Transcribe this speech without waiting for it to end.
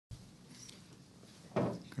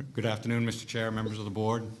Good afternoon, Mr. Chair, members of the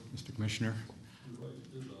board, Mr. Commissioner.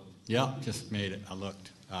 Yeah, just made it. I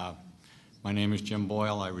looked. My name is Jim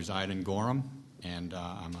Boyle. I reside in Gorham, and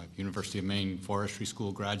I'm a University of Maine Forestry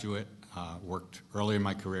School graduate. Worked early in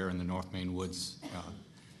my career in the North Maine woods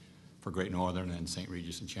for Great Northern and St.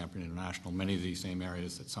 Regis and Champion International, many of these same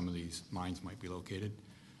areas that some of these mines might be located.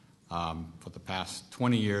 For the past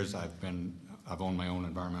 20 years, I've owned my own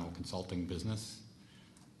environmental consulting business.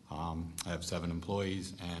 I have 7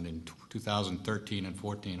 employees, and in 2013 and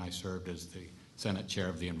 14, I served as the Senate Chair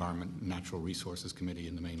of the Environment and Natural Resources Committee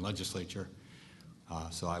in the Maine Legislature.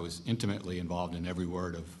 So I was intimately involved in every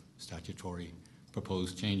word of statutory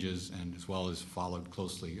proposed changes, and as well as followed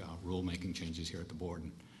closely rulemaking changes here at the board.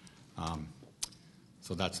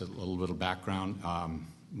 So that's a little bit of background.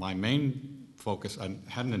 My main focus, I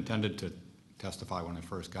hadn't intended to testify when I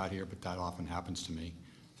first got here, but that often happens to me.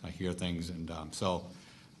 So I hear things, and so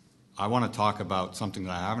I want to talk about something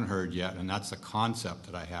that I haven't heard yet, and that's a concept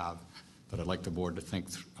that I have that I'd like the board to think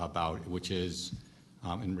about, which is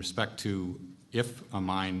in respect to if a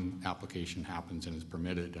mine application happens and is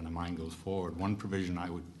permitted and a mine goes forward, one provision I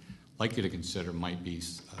would like you to consider might be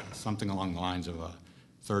something along the lines of a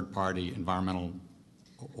third-party environmental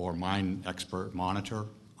or mine expert monitor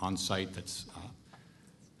on site that's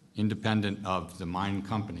independent of the mine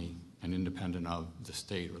company and independent of the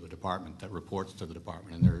state or the department that reports to the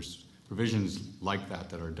department. And there's provisions like that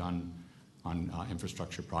that are done on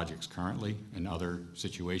infrastructure projects currently in other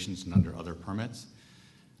situations and under other permits.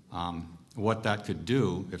 What that could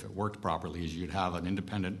do, if it worked properly, is you'd have an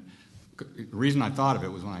independent. The reason I thought of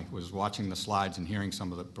it was when I was watching the slides and hearing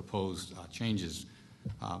some of the proposed changes,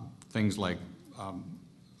 things like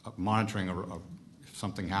monitoring if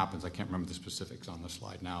something happens. I can't remember the specifics on the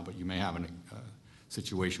slide now, but you may have a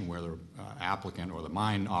situation where the applicant or the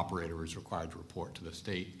mine operator is required to report to the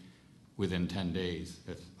state within 10 days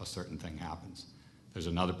if a certain thing happens. There's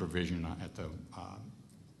another provision at the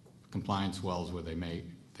compliance wells where they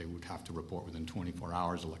would have to report within 24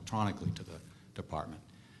 hours electronically to the department,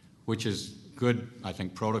 which is good, I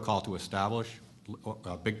think, protocol to establish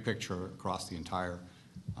a big picture across the entire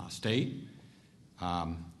state.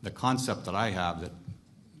 The concept that I have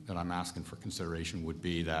that I'm asking for consideration would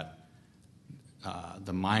be that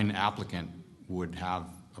the mine applicant would have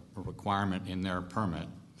a requirement in their permit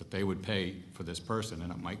that they would pay for this person,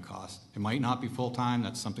 and it might not be full-time.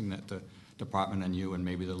 That's something that the department and you and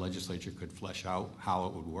maybe the legislature could flesh out how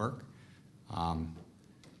it would work.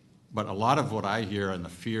 But a lot of what I hear and the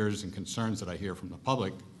fears and concerns that I hear from the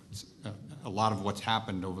public, a lot of what's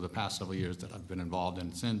happened over the past several years that I've been involved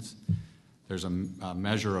in since, there's a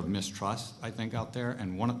measure of mistrust, I think, out there.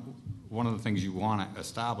 And one of the things you want to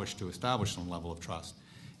establish some level of trust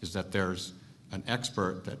is that there's an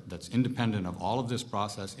expert that's independent of all of this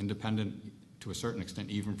process, independent to a certain extent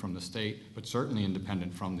even from the state, but certainly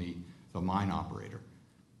independent from the mine operator,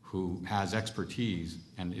 who has expertise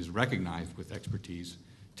and is recognized with expertise.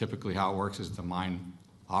 Typically how it works is the mine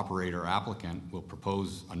operator applicant will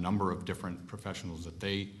propose a number of different professionals that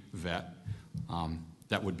they vet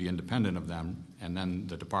that would be independent of them, and then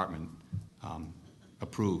the department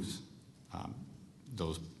approves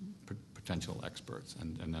those potential experts,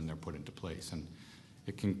 and then they're put into place. And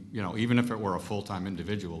it can, even if it were a full-time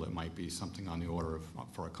individual, it might be something on the order of,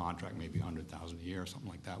 for a contract, maybe $100,000 a year or something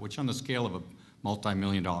like that, which on the scale of a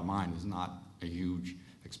multi-million-dollar mine is not a huge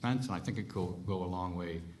expense, and I think it could go a long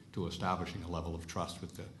way to establishing a level of trust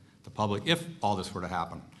with the public if all this were to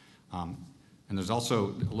happen. And there's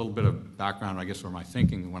also a little bit of background, I guess, where my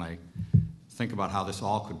thinking when I think about how this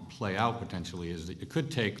all could play out potentially is that it could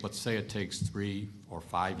take, let's say it takes 3 or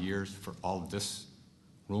 5 years for all of this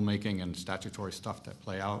rulemaking and statutory stuff to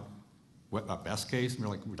play out. A best case,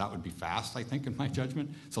 that would be fast, I think, in my judgment.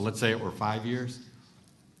 So let's say it were 5 years,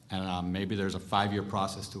 and maybe there's a 5-year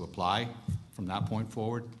process to apply from that point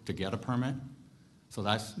forward to get a permit. So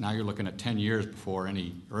now you're looking at 10 years before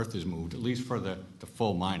any earth is moved, at least for the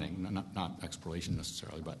full mining, not exploration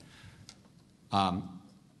necessarily. But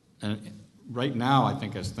and right now, I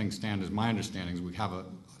think as things stand, as my understanding is, we have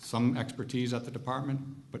some expertise at the department,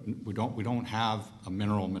 but we don't have a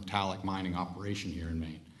mineral metallic mining operation here in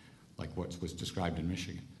Maine, like what was described in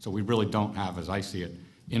Michigan. So we really don't have, as I see it,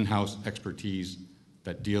 in-house expertise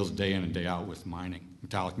that deals day in and day out with mining,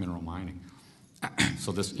 metallic mineral mining.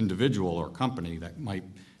 So this individual or company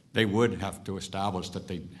they would have to establish that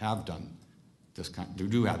they have done this they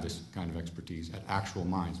do have this kind of expertise at actual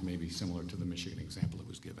mines, maybe similar to the Michigan example that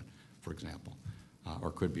was given, for example, or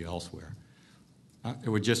could be elsewhere. It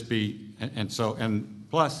would just be, and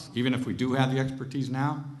plus, even if we do have the expertise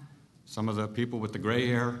now, some of the people with the gray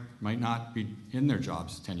hair might not be in their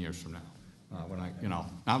jobs 10 years from now. when I,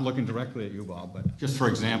 not looking directly at you, Bob, but just for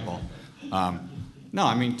example. No,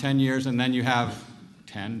 I mean 10 years, and then you have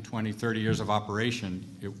 10, 20, 30 years of operation,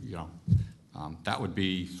 that would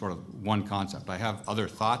be sort of one concept. I have other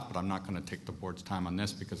thoughts, but I'm not going to take the board's time on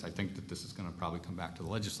this because I think that this is going to probably come back to the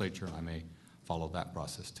legislature, and I may follow that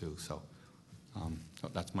process too. So, so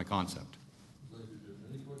that's my concept.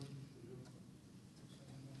 Any questions?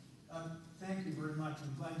 Thank you very much.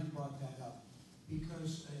 I'm glad you brought that up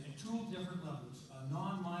because at two different levels, a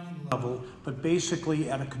non-mining level, but basically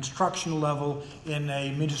at a construction level in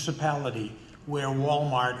a municipality where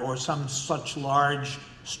Walmart or some such large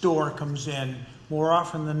store comes in, more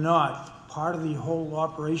often than not, part of the whole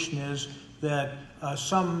operation is that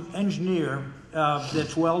some engineer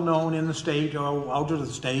that's well known in the state or out of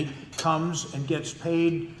the state comes and gets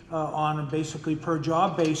paid on a basically per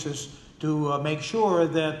job basis to make sure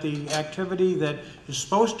that the activity that is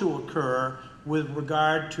supposed to occur with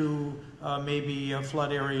regard to maybe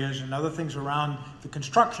flood areas and other things around the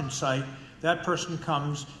construction site, that person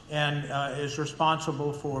comes and is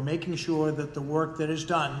responsible for making sure that the work that is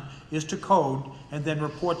done is to code and then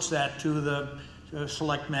reports that to the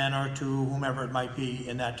selectmen or to whomever it might be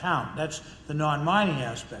in that town. That's the non-mining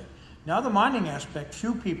aspect. Now the mining aspect,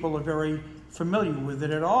 few people are very familiar with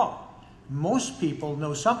it at all. Most people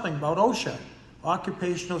know something about OSHA,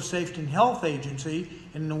 Occupational Safety and Health Agency,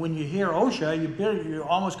 and when you hear OSHA, you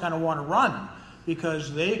almost kind of want to run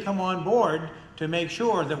because they come on board to make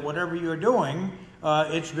sure that whatever you're doing,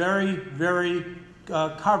 it's very, very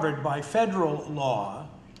covered by federal law.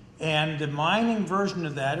 And the mining version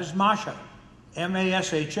of that is MASHA,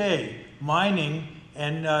 M-A-S-H-A, Mining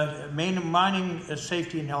and Mining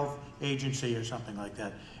Safety and Health Agency or something like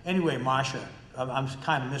that. Anyway, MASHA. I'm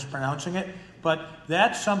kind of mispronouncing it, but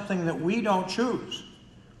that's something that we don't choose.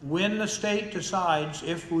 When the state decides,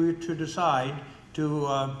 if we were to decide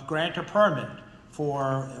to grant a permit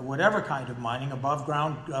for whatever kind of mining, above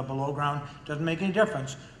ground, below ground, doesn't make any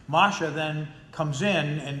difference, MASHA then comes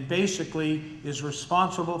in and basically is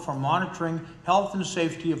responsible for monitoring health and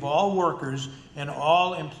safety of all workers and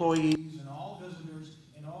all employees and all visitors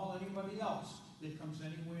and all anybody else that comes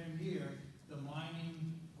anywhere near the mining,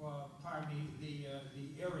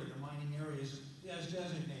 the area, the mining areas as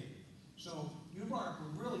designated. So you brought up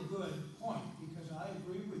a really good point because I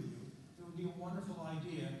agree with you. It would be a wonderful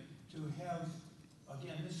idea to have,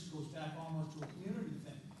 again, this goes back almost to a community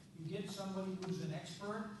thing. You get somebody who's an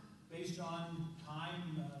expert based on time,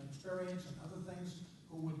 experience, and other things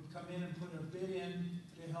who would come in and put a bid in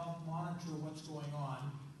to help monitor what's going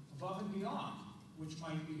on above and beyond, which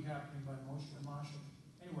might be happening by Marshall.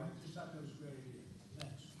 Anyway, I just thought that was a great idea.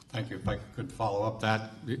 Thanks. Thank you. If I could follow up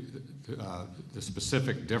that, the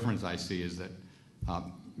specific difference I see is that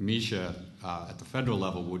MISHA at the federal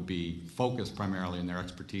level would be focused primarily, and their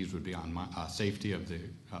expertise would be on safety of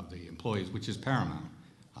the employees, which is paramount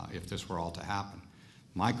if this were all to happen.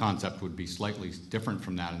 My concept would be slightly different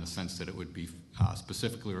from that in the sense that it would be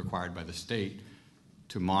specifically required by the state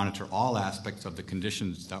to monitor all aspects of the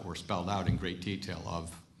conditions that were spelled out in great detail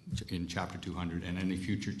in Chapter 200 and any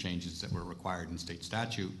future changes that were required in state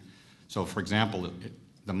statute. So, for example,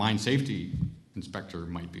 the mine safety inspector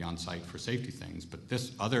might be on site for safety things, but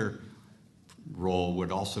this other role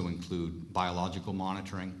would also include biological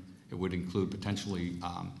monitoring. It would include potentially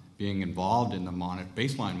being involved in the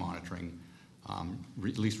baseline monitoring,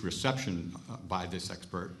 at least reception by this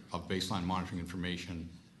expert of baseline monitoring information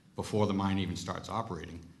before the mine even starts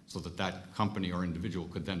operating, so that that company or individual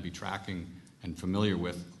could then be tracking and familiar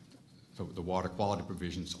with the water quality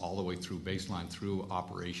provisions all the way through baseline, through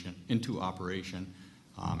operation, into operation.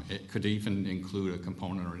 It could even include a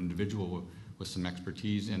component or individual with some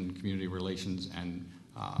expertise in community relations and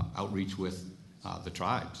outreach with the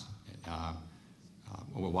tribes,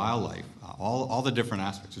 wildlife, all the different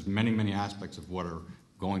aspects. There's many, many aspects of what are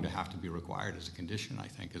going to have to be required as a condition, I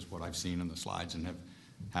think, is what I've seen in the slides and have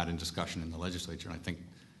had in discussion in the legislature. And I think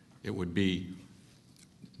it would be,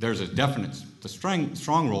 there's a definite, the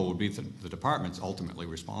strong role would be the department's ultimately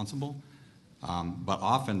responsible, but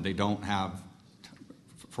often they don't have,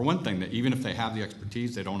 for one thing, that even if they have the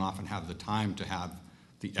expertise, they don't often have the time to have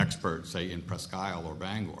the expert, say, in Presque Isle or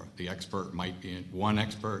Bangor. The expert might be one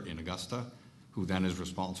expert in Augusta, who then is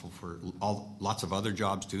responsible for lots of other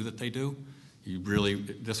jobs too that they do.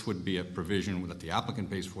 This would be a provision that the applicant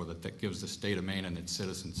pays for that gives the state of Maine and its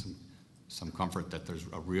citizens some comfort that there's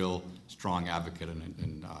a real strong advocate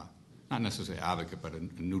and not necessarily advocate, but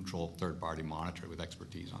a neutral third-party monitor with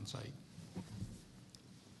expertise on site.